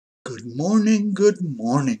Good morning, good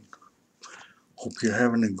morning. Hope you're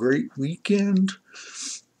having a great weekend.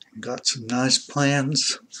 Got some nice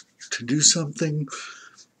plans to do something.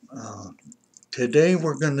 Uh, Today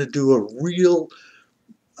we're going to do a real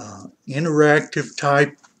interactive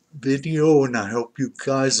type video, and I hope you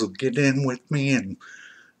guys will get in with me and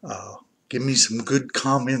uh, give me some good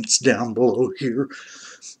comments down below here.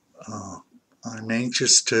 Uh, I'm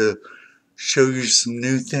anxious to show you some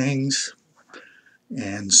new things,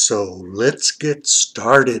 and so let's get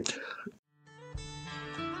started.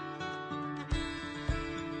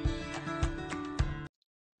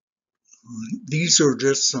 These are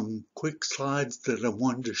just some quick slides that I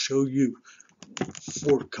wanted to show you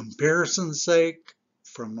for comparison's sake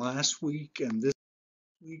from last week and this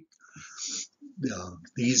week.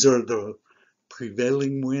 These are the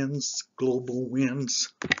prevailing winds, global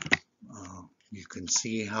winds. You can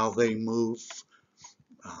see how they move.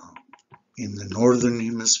 Uh, in the northern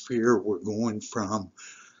hemisphere, we're going from,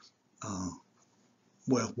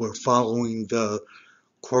 we're following the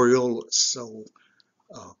Coriolis, so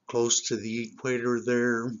close to the equator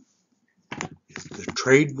there. The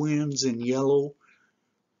trade winds in yellow,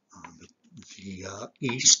 the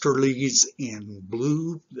easterlies in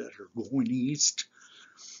blue that are going east.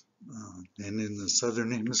 And in the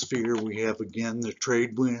southern hemisphere, we have again the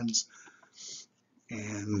trade winds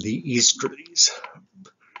and the easterlies.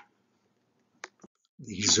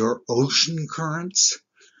 These are ocean currents,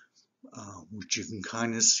 which you can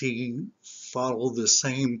kind of see follow the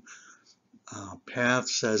same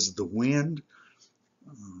paths as the wind.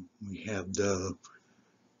 We have the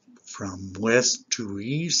from west to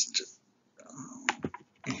east,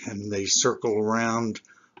 and they circle around,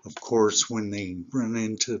 of course, when they run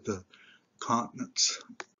into the continents.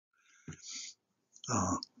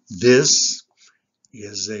 This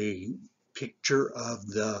is a picture of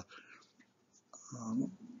the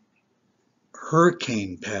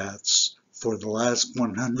hurricane paths for the last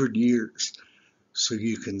 100 years. So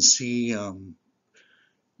you can see in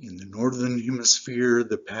the northern hemisphere,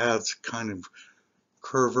 the paths kind of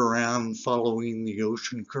curve around following the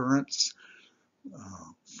ocean currents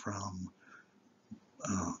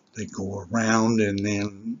they go around and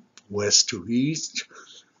then west to east.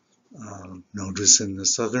 Notice in the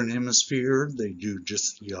southern hemisphere, they do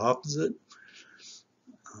just the opposite.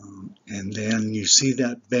 And then you see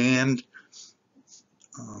that band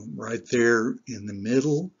right there in the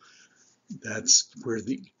middle. That's where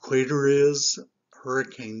the equator is.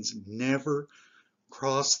 Hurricanes never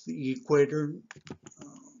cross the equator,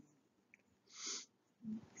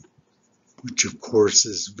 which of course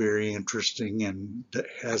is very interesting and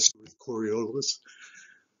has to do with Coriolis.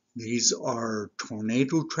 These are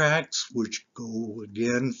tornado tracks, which go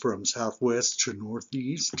again from southwest to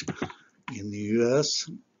northeast in the U.S.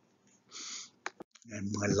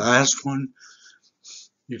 And my last one,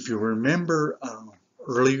 if you remember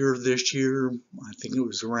earlier this year, I think it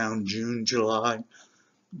was around June, July,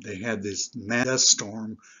 they had this mass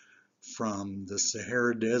storm from the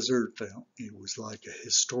Sahara Desert. It was like a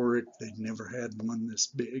historic, they'd never had one this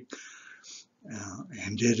big.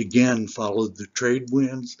 And it again followed the trade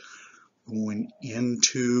winds going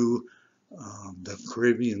into the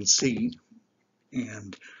Caribbean Sea.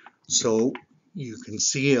 And so you can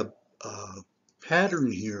see a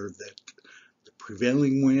pattern here that the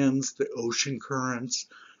prevailing winds, the ocean currents,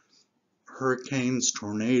 hurricanes,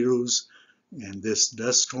 tornadoes, and this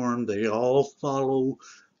dust storm, they all follow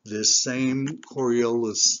this same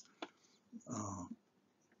Coriolis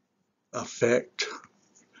effect.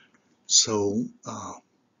 So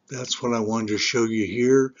that's what I wanted to show you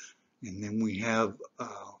here. And then we have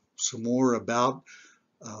some more about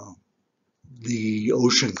the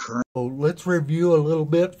ocean current. So let's review a little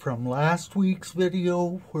bit from last week's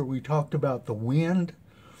video where we talked about the wind.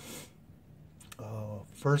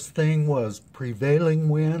 First thing was prevailing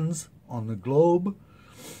winds on the globe.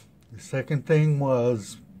 The second thing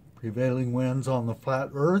was prevailing winds on the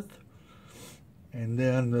flat earth. And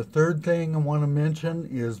then the third thing I want to mention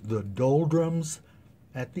is the doldrums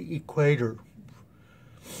at the equator.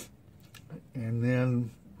 And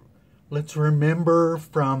then let's remember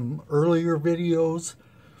from earlier videos,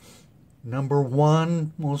 number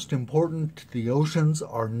one, most important, the oceans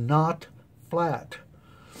are not flat.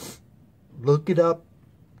 Look it up,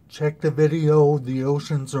 check the video, the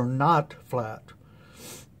oceans are not flat.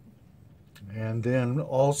 And then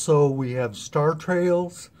also we have star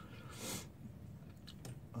trails.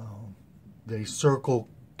 They circle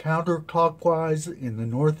counterclockwise in the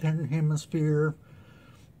northern hemisphere,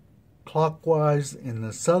 clockwise in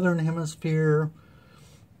the southern hemisphere.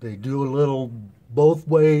 They do a little both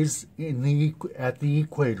ways at the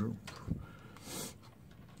equator.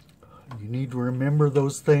 You need to remember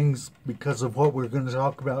those things because of what we're going to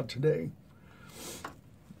talk about today.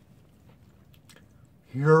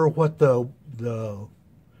 Here are what the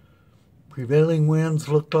prevailing winds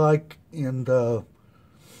look like in the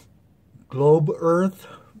globe Earth.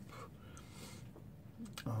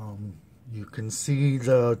 You can see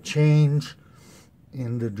the change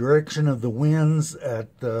in the direction of the winds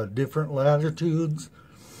at different latitudes,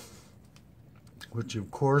 which of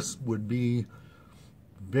course would be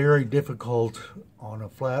very difficult on a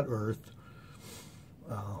flat Earth.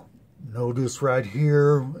 Notice right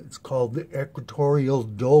here, it's called the equatorial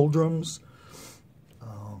doldrums.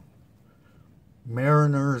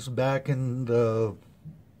 Mariners back in the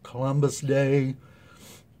Columbus day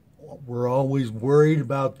were always worried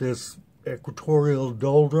about this equatorial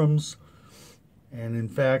doldrums, and in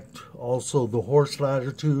fact also the horse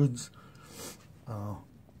latitudes,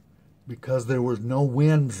 because there was no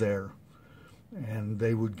winds there and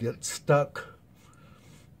they would get stuck.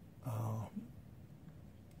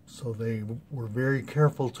 So they were very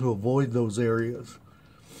careful to avoid those areas.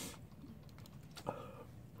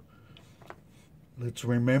 Let's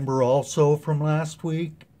remember also from last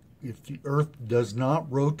week, if the Earth does not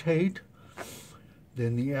rotate,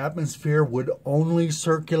 then the atmosphere would only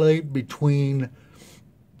circulate between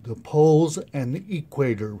the poles and the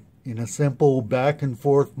equator in a simple back and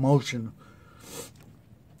forth motion.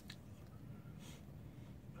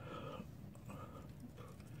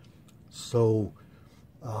 So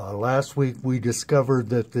last week we discovered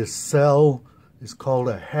that this cell is called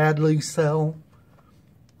a Hadley cell.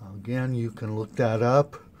 Again, you can look that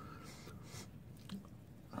up.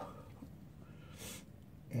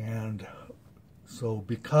 And so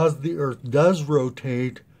because the Earth does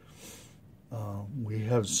rotate, we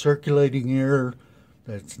have circulating air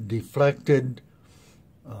that's deflected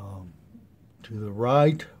to the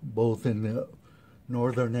right, both in the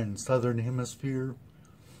northern and southern hemisphere.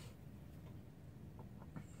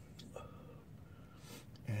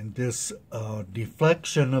 And this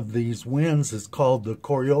deflection of these winds is called the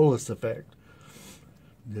Coriolis effect.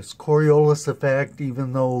 This Coriolis effect,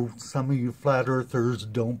 even though some of you flat earthers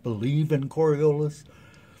don't believe in Coriolis,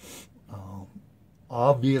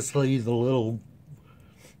 obviously the little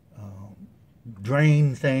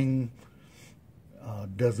drain thing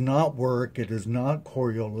does not work. It is not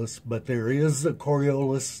Coriolis, but there is a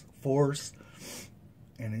Coriolis force,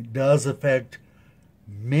 and it does affect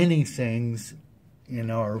many things in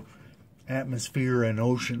our atmosphere and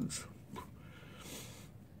oceans.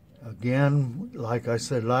 Again, like I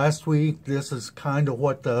said last week, this is kind of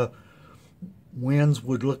what the winds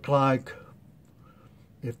would look like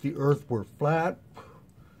if the Earth were flat.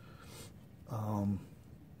 Of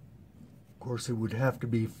course, it would have to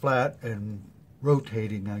be flat and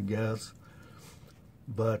rotating, I guess.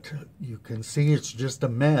 But you can see it's just a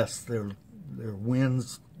mess. There are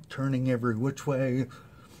winds turning every which way,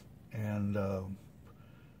 and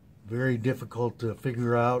very difficult to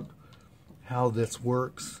figure out how this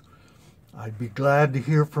works. I'd be glad to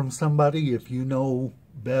hear from somebody if you know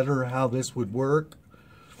better how this would work.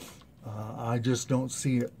 I just don't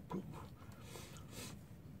see it.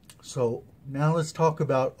 So now let's talk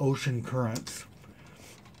about ocean currents.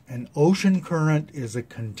 An ocean current is a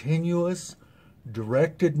continuous,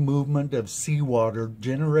 directed movement of seawater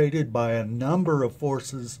generated by a number of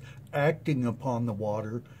forces acting upon the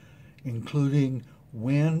water, including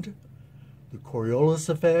wind, the Coriolis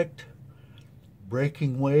effect,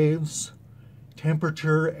 breaking waves,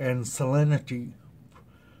 temperature, and salinity.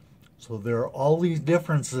 So there are all these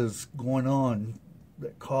differences going on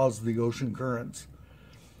that cause the ocean currents.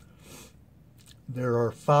 There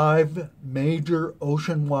are 5 major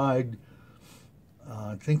ocean-wide,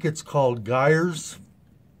 I think it's called gyres.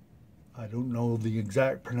 I don't know the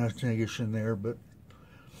exact pronunciation there, but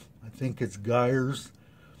I think it's gyres.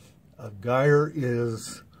 A gyre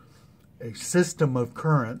is a system of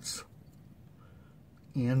currents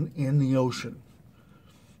in the ocean.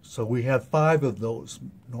 So we have 5 of those: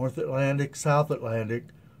 North Atlantic, South Atlantic,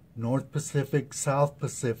 North Pacific, South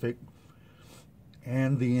Pacific,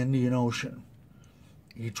 and the Indian Ocean.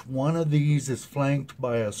 Each one of these is flanked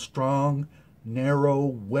by a strong, narrow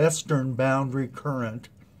western boundary current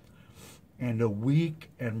and a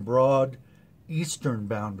weak and broad eastern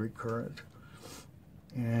boundary current.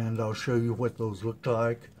 And I'll show you what those look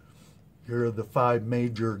like. Here are the 5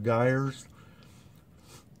 major gyres.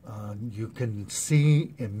 You can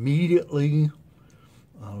see immediately,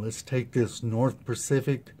 let's take this North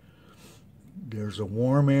Pacific. There's a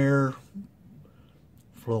warm air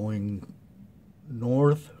flowing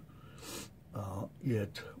north.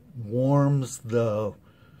 It warms the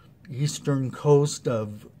eastern coast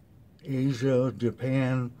of Asia,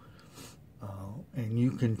 Japan, and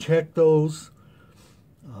you can check those.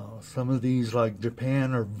 Some of these, like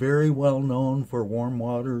Japan, are very well known for warm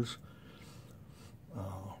waters.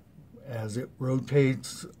 As it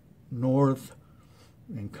rotates north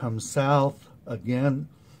and comes south, again,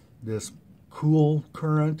 this cool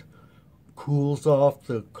current cools off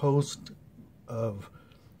the coast of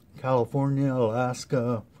California,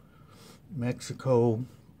 Alaska, Mexico,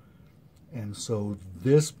 and so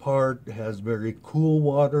this part has very cool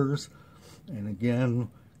waters. And again,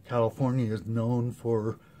 California is known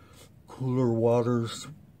for cooler waters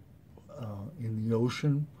in the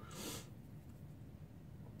ocean.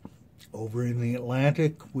 Over in the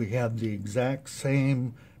Atlantic, we have the exact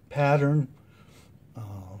same pattern.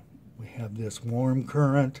 We have this warm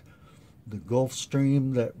current, the Gulf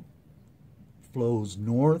Stream that flows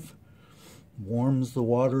north, warms the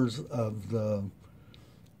waters of the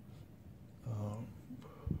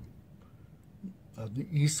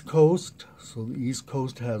East Coast, so the East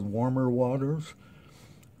Coast has warmer waters.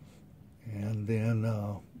 And then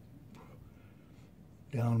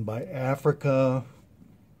down by Africa,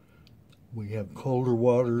 we have colder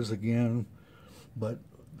waters again. But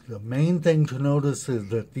the main thing to notice is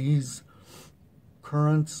that these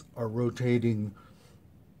currents are rotating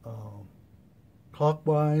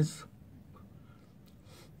clockwise.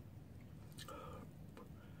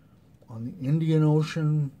 On the Indian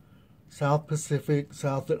Ocean, South Pacific,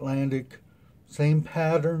 South Atlantic, same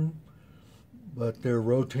pattern, but they're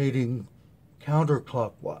rotating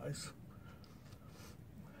counterclockwise.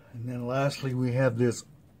 And then lastly, we have this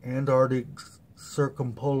Antarctic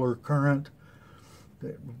circumpolar current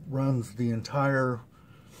that runs the entire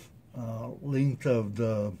length of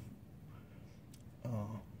the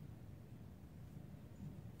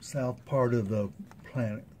south part of the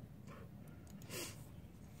planet.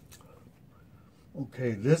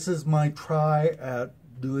 Okay, this is my try at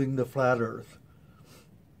doing the flat Earth.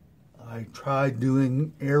 I tried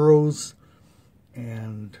doing arrows,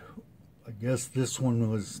 and I guess this one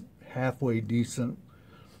was halfway decent.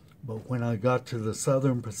 But when I got to the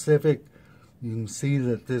southern Pacific, you can see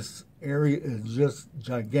that this area is just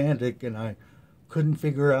gigantic, and I couldn't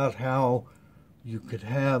figure out how you could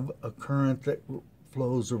have a current that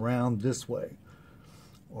flows around this way,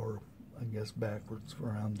 or I guess backwards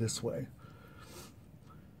around this way.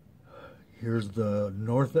 Here's the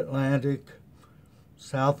North Atlantic,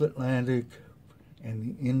 South Atlantic, and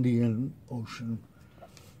the Indian Ocean.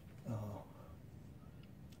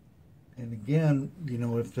 And again, you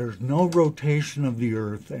know, if there's no rotation of the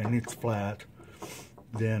Earth and it's flat,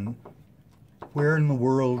 then where in the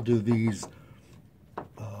world do these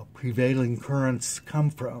prevailing currents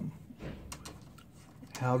come from?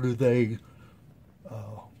 How do they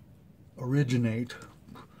originate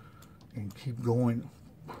and keep going?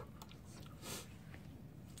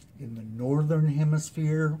 In the northern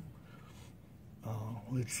hemisphere,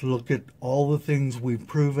 let's look at all the things we've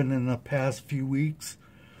proven in the past few weeks.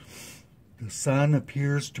 The sun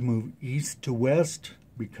appears to move east to west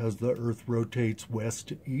because the Earth rotates west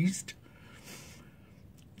to east.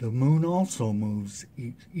 The moon also moves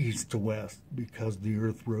east to west because the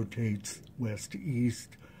Earth rotates west to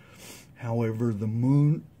east. However, the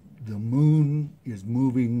moon is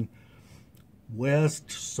moving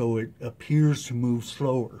west, so it appears to move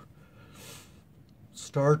slower.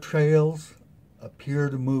 Star trails appear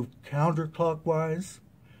to move counterclockwise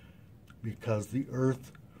because the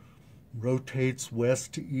Earth rotates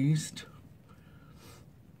west to east.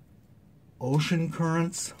 Ocean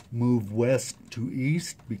currents move west to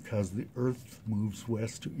east because the Earth moves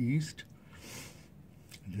west to east.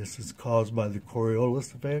 This is caused by the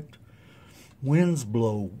Coriolis effect. Winds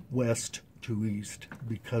blow west to east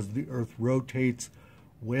because the Earth rotates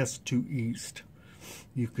west to east.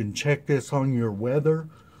 You can check this on your weather.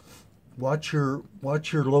 Watch your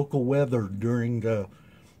local weather in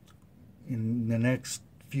the next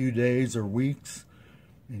few days or weeks,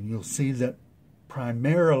 and you'll see that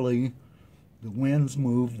primarily the winds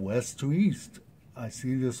move west to east. I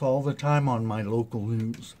see this all the time on my local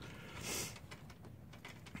news.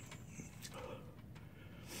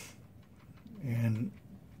 And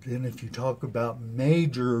then if you talk about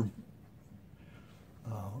major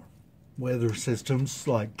weather systems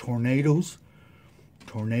like tornadoes,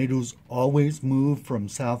 tornadoes always move from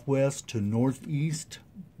southwest to northeast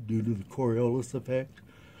due to the Coriolis effect,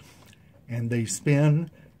 and they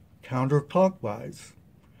spin counterclockwise.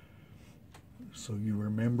 So you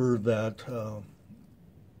remember that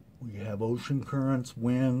we have ocean currents,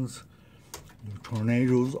 winds,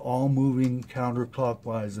 tornadoes all moving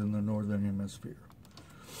counterclockwise in the northern hemisphere.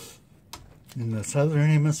 In the southern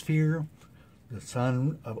hemisphere, The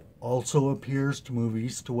sun also appears to move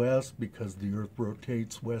east to west because the Earth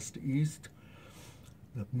rotates west to east.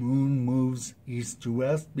 The moon moves east to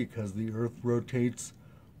west because the Earth rotates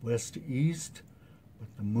west to east, but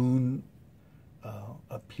the moon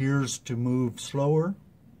appears to move slower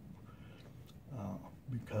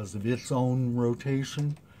because of its own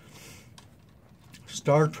rotation.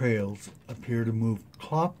 Star trails appear to move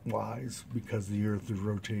clockwise because the Earth is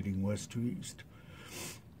rotating west to east.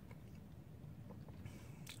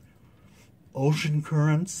 Ocean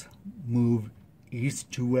currents move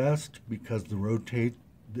east to west because the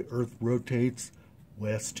Earth rotates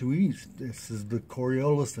west to east. This is the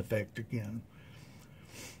Coriolis effect again.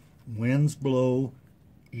 Winds blow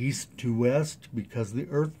east to west because the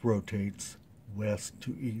Earth rotates west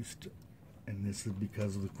to east, and this is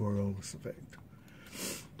because of the Coriolis effect.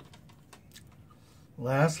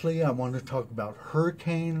 Lastly, I want to talk about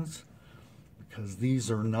hurricanes, because these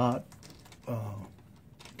are not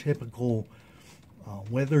typical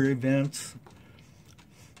weather events.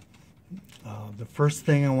 The first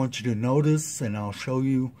thing I want you to notice, and I'll show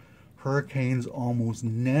you, hurricanes almost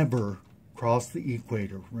never cross the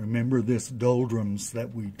equator. Remember this doldrums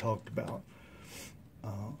that we talked about.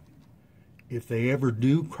 If they ever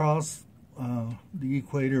do cross the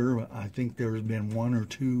equator, I think there's been one or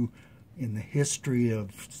two in the history of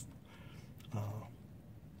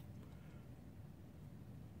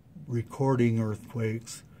recording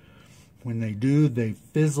earthquakes. When they do, they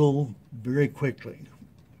fizzle very quickly.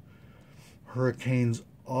 Hurricanes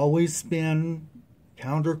always spin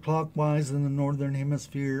counterclockwise in the northern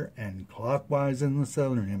hemisphere and clockwise in the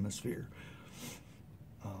southern hemisphere.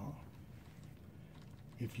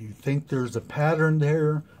 If you think there's a pattern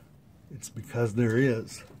there, it's because there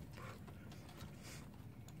is.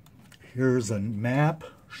 Here's a map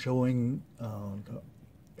showing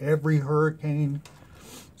every hurricane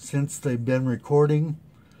since they've been recording.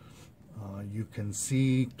 You can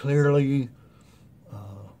see clearly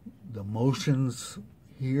the motions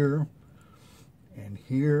here and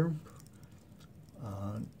here.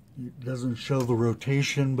 It doesn't show the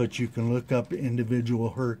rotation, but you can look up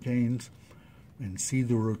individual hurricanes and see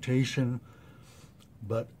the rotation.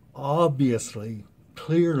 But obviously,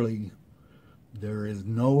 clearly, there is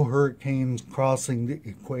no hurricanes crossing the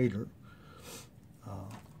equator.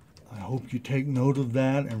 I hope you take note of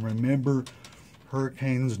that, and remember,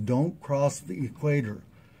 hurricanes don't cross the equator.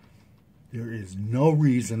 There is no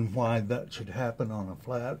reason why that should happen on a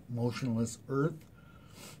flat, motionless Earth.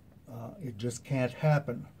 It just can't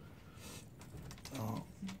happen.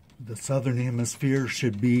 The southern hemisphere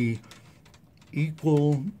should be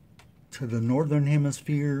equal to the northern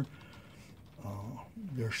hemisphere.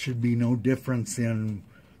 There should be no difference in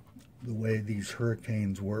the way these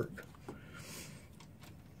hurricanes work.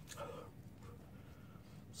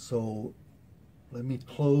 So let me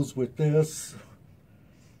close with this.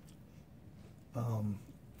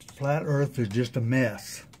 Flat Earth is just a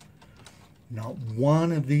mess. Not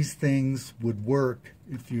one of these things would work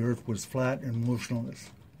if the Earth was flat and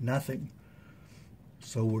motionless. Nothing.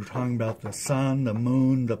 So we're talking about the sun, the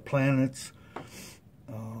moon, the planets,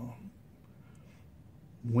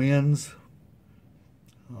 winds,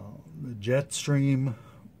 the jet stream,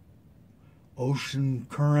 ocean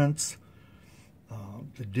currents,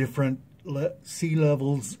 the different sea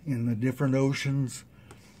levels in the different oceans.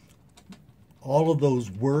 All of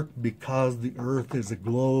those work because the Earth is a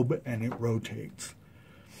globe and it rotates.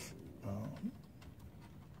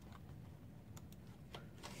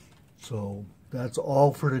 So that's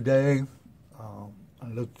all for today. I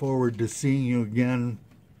look forward to seeing you again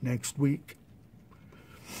next week.